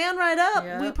that van right up.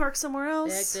 Yep. We parked somewhere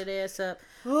else. Backed it ass up.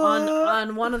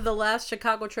 On one of the last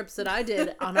Chicago trips that I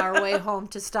did on our way home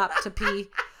to stop to pee,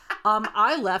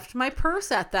 I left my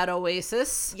purse at that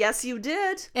Oasis Yes, you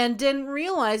did. and didn't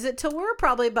realize it till we were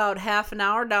probably about half an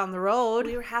hour down the road.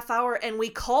 We were half hour and we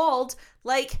called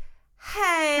like,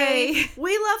 hey,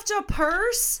 we left a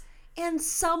purse, and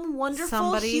some wonderful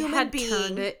Somebody human had being,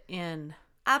 turned it in.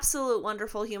 absolute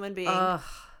wonderful human being, Ugh.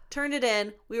 turned it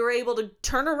in. We were able to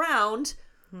turn around,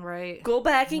 Right. go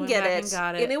back and Went get back it. and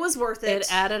got it. And it was worth it. It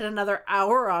added another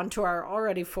hour onto our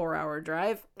already 4-hour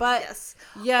drive. But Yes.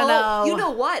 know, you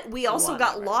know what? We also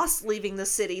got Whatever. lost leaving the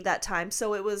city that time,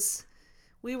 so it was.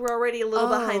 We were already a little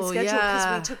behind Oh, schedule because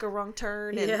yeah. we took a wrong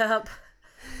turn. And Yep.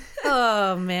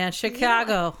 Oh man,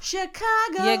 Chicago.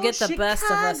 Chicago. You get the best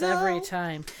of us Chicago. every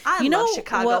time. I you love know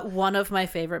Chicago. what one of my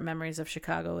favorite memories of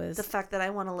Chicago is? The fact that I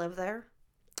want to live there.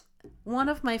 One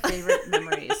of my favorite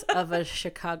memories of a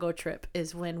Chicago trip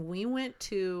is when we went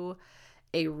to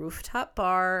a rooftop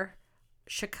bar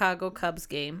Chicago Cubs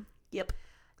game. Yep.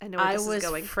 I know where I this was is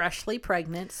going. freshly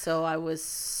pregnant, so I was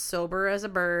sober as a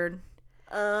bird.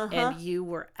 And you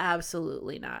were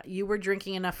absolutely not. You were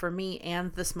drinking enough for me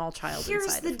and the small child Here's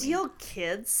inside the of me. deal,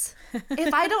 kids.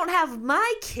 If I don't have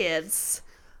my kids,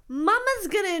 Mama's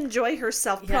gonna enjoy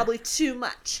herself probably too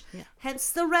much. Yeah.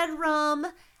 Hence the red rum.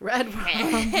 Red rum.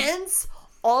 Hence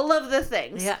all of the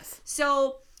things. Yes.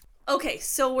 So, okay,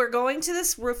 so we're going to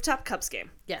this rooftop cups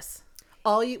game. Yes.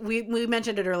 We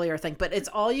mentioned it earlier, I think, but it's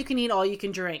all you can eat, all you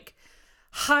can drink.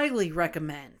 Highly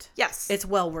recommend. Yes. It's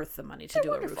well worth the money to do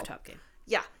wonderful. a rooftop game.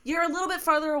 Yeah. You're a little bit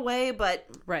farther away, but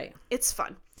Right. it's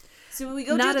fun. So we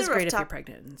go Not do the as great if you're rooftop.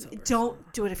 pregnant and sober.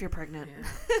 Don't do it if you're pregnant.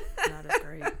 Yeah. Not as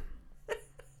great.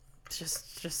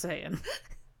 Just saying.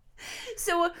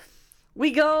 So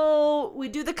we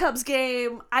do the Cubs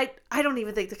game. I don't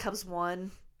even think the Cubs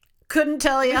won. Couldn't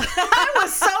tell you. I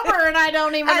was sober and I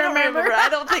don't even remember. I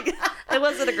don't think it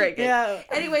wasn't a great game. Yeah.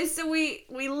 Anyway, so we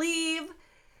leave.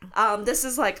 This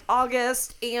is like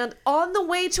August, and on the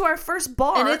way to our first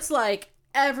bar, And it's like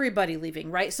everybody leaving,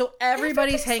 right? So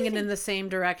everybody's hanging leaving. in the same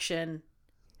direction,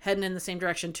 heading in the same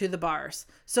direction to the bars.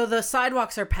 So the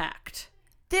sidewalks are packed.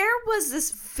 there was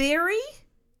this very,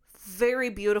 very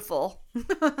beautiful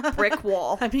brick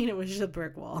wall I mean, it was just a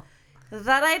brick wall.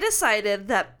 that I decided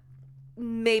that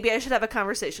maybe I should have a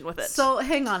conversation with it. So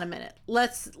hang on a minute.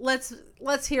 Let's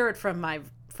hear it from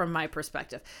my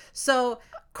perspective. So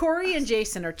Corey and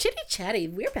Jason are chitty chatty.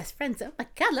 We're best friends. Oh my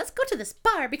god, let's go to this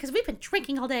bar because we've been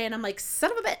drinking all day. And I'm like, son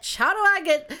of a bitch, how do I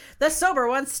get the sober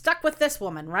one stuck with this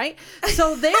woman, right?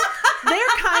 So they're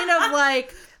kind of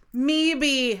like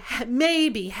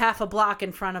maybe half a block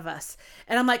in front of us.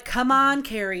 And I'm like, come on,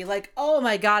 Carrie. Like, oh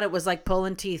my God, it was like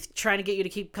pulling teeth, trying to get you to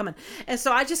keep coming. And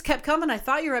so I just kept coming. I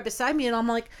thought you were right beside me. And I'm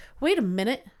like, wait a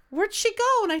minute, where'd she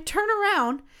go? And I turn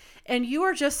around and you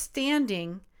are just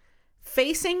standing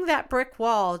facing that brick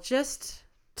wall, just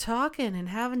talking and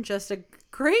having just a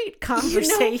great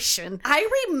conversation. I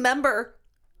remember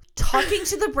talking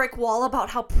to the brick wall about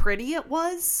how pretty it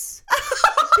was.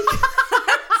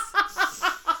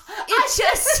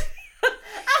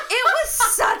 It was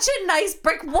such a nice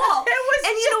brick wall. It was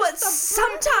and you know what? just a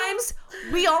brick Sometimes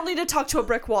we all need to talk to a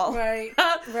brick wall. Right,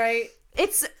 right.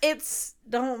 It's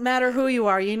Don't matter who you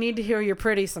are, you need to hear you're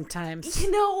pretty sometimes.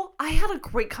 you know, I had a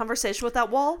great conversation with that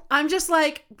wall. I'm just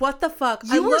like, what the fuck?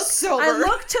 You were sober. I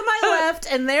look to my left,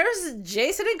 and there's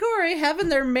Jason and Corey having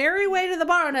their merry way to the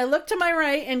bar, and I look to my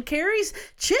right, and Carrie's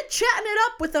chit-chatting it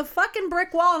up with a fucking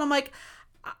brick wall, and I'm like,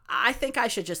 I think I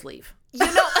should just leave. You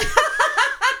know,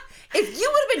 if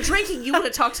you would have been drinking, you would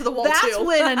have talked to the wall That's too.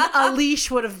 when a leash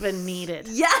would have been needed.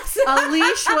 Yes. A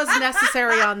leash was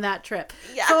necessary on that trip.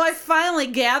 Yes. So I finally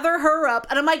gather her up,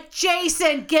 and I'm like,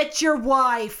 Jason, get your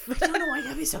wife. I don't know why you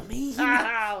gotta be so mean.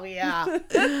 Oh, yeah.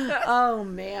 Oh,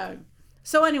 man.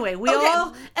 So anyway, we Okay.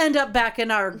 all end up back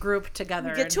in our group together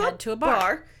Get and to head to a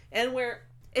bar. and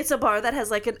it's a bar that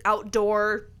has like an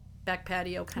outdoor Back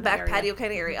patio kind of back area. patio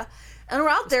kind of area, and we're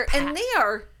out there, and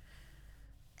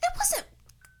it wasn't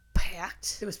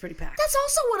packed. It was pretty packed. That's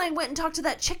also when I went and talked to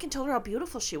that chick and told her how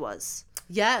beautiful she was.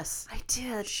 Yes. I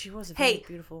did. She was a very Hey,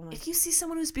 beautiful woman. if you see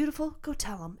someone who's beautiful, go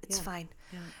tell them. It's Yeah. fine.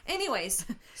 Yeah. Anyways,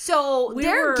 so We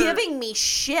they're were- giving me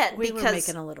shit We were because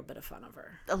making a little bit of fun of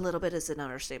her. a little bit is an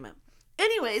understatement.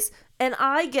 Anyways, and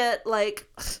I get like,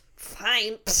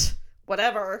 fine,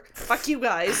 whatever, fuck you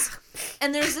guys.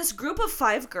 And there's this group of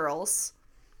 5 girls,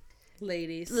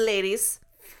 Ladies.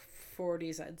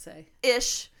 40s-ish. I'd say.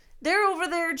 They're over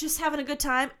there just having a good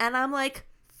time, and I'm like,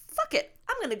 fuck it,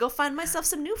 I'm gonna go find myself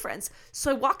some new friends.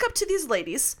 So I walk up to these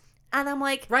ladies, and I'm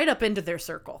like, Right up into their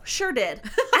circle. sure did.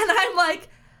 And I'm like,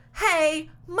 hey,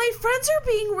 my friends are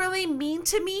being really mean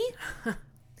to me.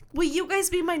 Will you guys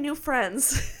be my new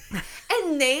friends?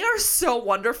 And they are so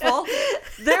wonderful.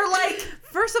 They're like,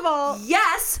 First of all,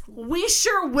 yes, we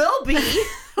sure will be.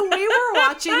 we were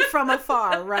watching from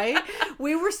afar, right?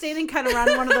 We were standing kind of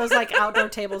around one of those like outdoor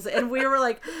tables, and we were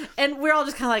like, and we're all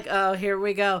just kind of like, oh, here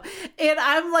we go. And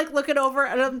I'm like looking over,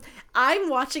 and I'm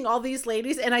watching all these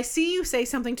ladies, and I see you say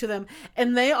something to them,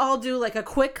 and they all do like a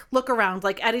quick look around,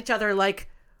 like at each other, like,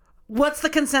 what's the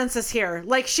consensus here?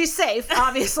 Like, she's safe,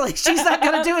 obviously. She's not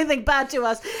going to do anything bad to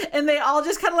us. And they all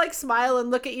just kind of like smile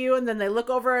and look at you, and then they look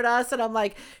over at us, and I'm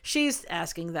like, she's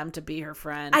asking them to be her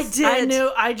friends. I did.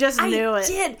 I just knew it. I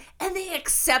did. And they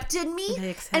accepted me. They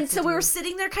accepted and so we you. were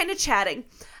sitting there kind of chatting.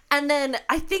 And then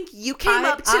I think you came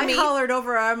up to I me. hollered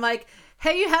over. I'm like,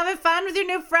 hey, you having fun with your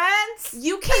new friends?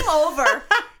 You came over.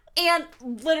 And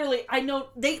literally, I know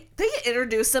they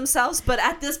introduced themselves, but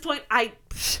at this point, I'm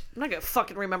not gonna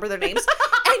fucking remember their names.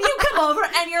 And you come over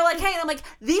and you're like, hey, and I'm like,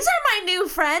 these are my new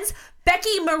friends,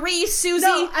 Becky, Marie, Susie,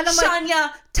 No, and I'm like-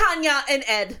 Shania, Tanya, and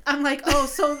Ed. I'm like, oh,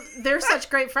 so they're such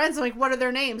great friends. I'm like, what are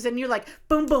their names? And you're like,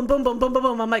 boom, boom, boom, boom, boom, boom,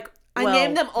 boom. I'm like, I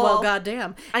named them all. Well,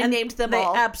 goddamn. I And named them they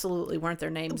all. absolutely weren't their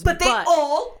names. But they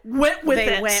all went with it.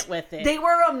 They went with it. They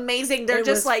were amazing. They're It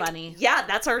just was like, funny. yeah,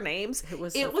 that's our names. It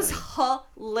was It so was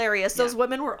hilarious. Those Yeah.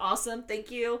 women were awesome.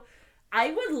 Thank you.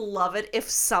 I would love it if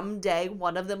someday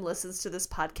one of them listens to this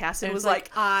podcast and It was like,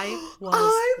 I was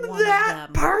I'm one that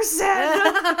of them.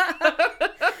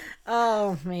 person.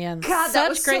 Oh, man. God, Such that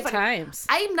was so great funny. times.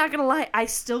 I'm not going to lie. I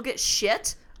still get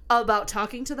shit about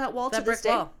talking to that wall That to this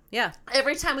brick day. wall. Yeah.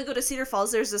 Every time we go to Cedar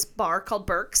Falls, there's this bar called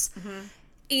Burke's.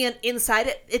 And inside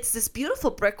it, it's this beautiful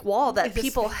brick wall that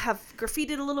people have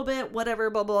graffitied a little bit, whatever,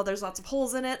 blah, blah. There's lots of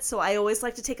holes in it. So I always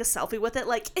like to take a selfie with it.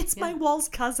 Like, it's my wall's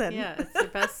cousin. Yeah, it's your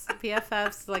best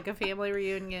BFFs, like a family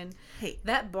reunion. Hey.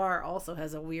 That bar also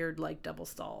has a weird, like, double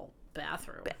stall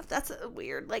bathroom. That's a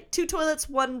weird. Like, 2 toilets,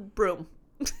 1 room.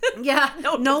 Yeah,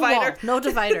 No no divider. wall, no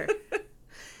divider.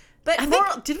 But I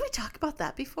think, did we talk about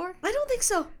that before? I don't think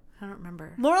so. I don't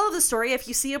remember. Moral of the story, if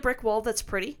you see a brick wall that's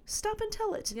pretty, stop and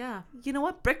tell it. Yeah, You know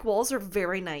what? Brick walls are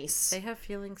very nice. they have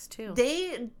feelings too.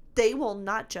 They will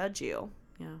not judge you.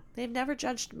 Yeah, They've never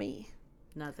judged me.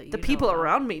 not that you The people know of.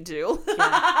 around me do.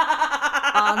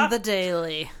 on the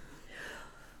daily.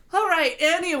 All right.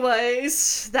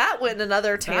 Anyways, that went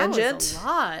another tangent. That was a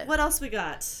lot. What else we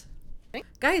got?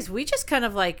 Guys, we just kind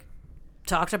of like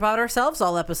talked about ourselves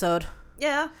all episode.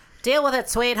 Yeah. Deal with it,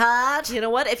 sweetheart. You know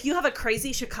what? If you have a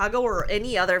crazy Chicago or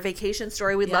any other vacation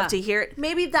story, we'd Yeah. love to hear it.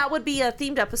 Maybe that would be a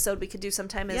themed episode we could do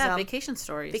sometime. Is Yeah, vacation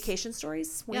stories. vacation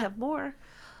stories. We Yeah. have more.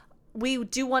 We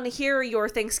do want to hear your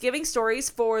Thanksgiving stories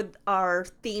for our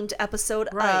themed episode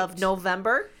Right. of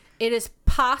November. It is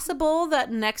possible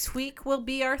that next week will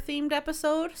be our themed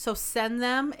episode, so send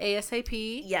them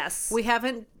ASAP. Yes. We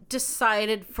haven't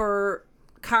decided for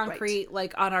concrete,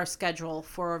 like on our schedule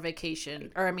for a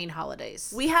vacation, or I mean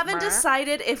holidays. We haven't Mar?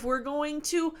 decided if we're going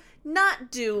to not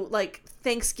do like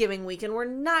Thanksgiving weekend. We're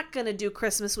not going to do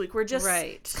Christmas week. We're just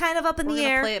Right. kind of up in We're the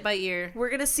gonna air. play it by ear. We're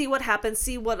going to see what happens,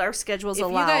 see what our schedules If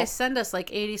allow. you guys send us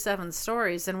like 87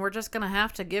 stories, then we're just gonna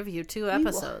have to give you 2 We will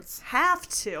episodes. have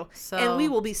to. So- And we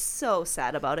will be so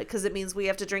sad about it because it means we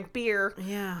have to drink beer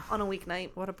Yeah. on a weeknight.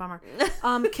 What a bummer.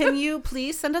 Can you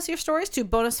please send us your stories to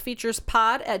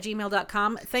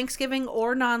bonusfeaturespod@gmail.com. Thanksgiving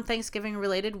or non-Thanksgiving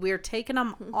related. We're taking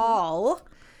them all.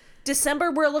 December,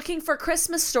 we're looking for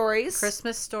Christmas stories.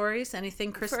 Christmas stories,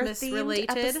 anything for a Christmas themed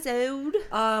related. episode.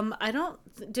 I don't.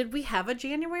 Did we have a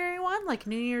January one, like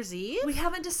New Year's Eve? We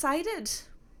haven't decided.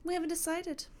 We haven't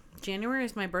decided. January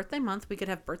is my birthday month. We could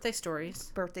have birthday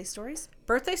stories. Birthday stories?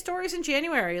 Birthday stories in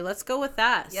January. Let's go with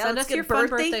that. Yeah, Send let's us get your fun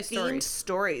birthday birthday themed stories.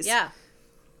 stories. Yeah.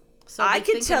 So I be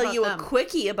can thinking tell about you them. a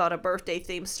quickie about a birthday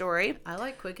themed story. I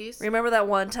like quickies. Remember that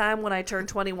one time when I turned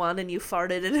 21 and you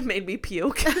farted and it made me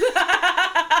puke?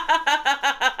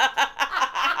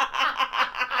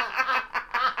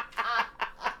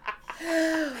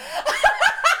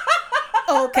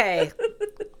 Okay.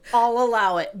 I'll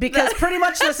allow it because pretty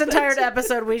much this entire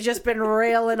episode we've just been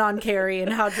railing on Carrie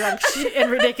and how drunk she,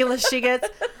 and ridiculous she gets.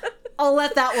 I'll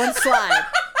let that one slide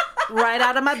right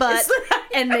out of my butt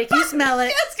and make you smell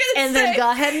it, and then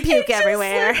go ahead and puke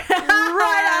everywhere.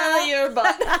 Right out of your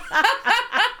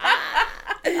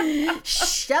butt.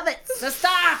 Shove it, sister.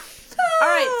 All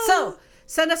right, so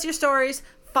send us your stories.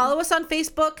 Follow us on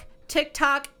Facebook,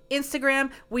 TikTok,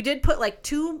 Instagram. We did put like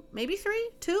 2, maybe 3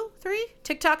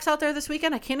 TikToks out there this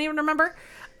weekend. I can't even remember.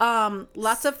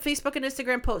 Lots of Facebook and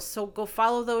Instagram posts. So go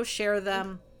follow those, share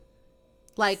them,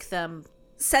 like them.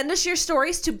 Send us your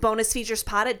stories to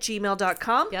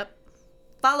bonusfeaturespod@gmail.com. Yep.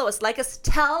 Follow us, like us,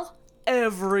 tell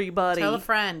everybody. Tell a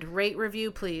friend. Rate,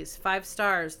 review, please. 5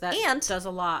 stars. That And- does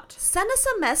a lot. Send us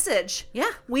a message.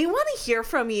 Yeah. We want to hear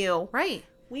from you. Right.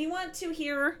 We want to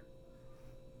hear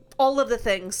all of the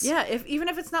things. Yeah, even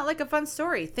if it's not like a fun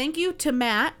story. Thank you to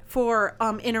Matt for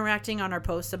interacting on our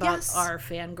post about Yes. our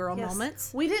fangirl Yes.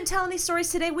 moments. We didn't tell any stories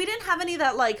today. We didn't have any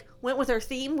that like went with our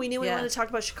theme. We knew we Yeah. wanted to talk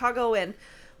about Chicago, and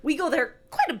we go there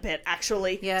quite a bit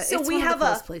actually. Yeah, so it's we one of have the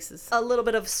close places. a little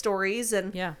bit of stories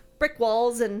and Yeah. brick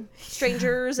walls and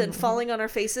strangers and falling on our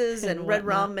faces and red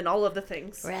whatnot. rum and all of the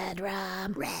things. Red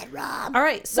rum. All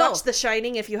right, so Watch The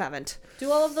Shining if you haven't.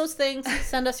 do all of those things.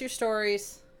 Send us your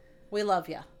stories. We love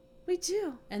you. We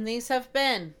do. And these have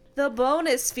been The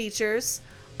bonus features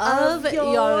of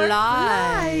your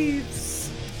lives.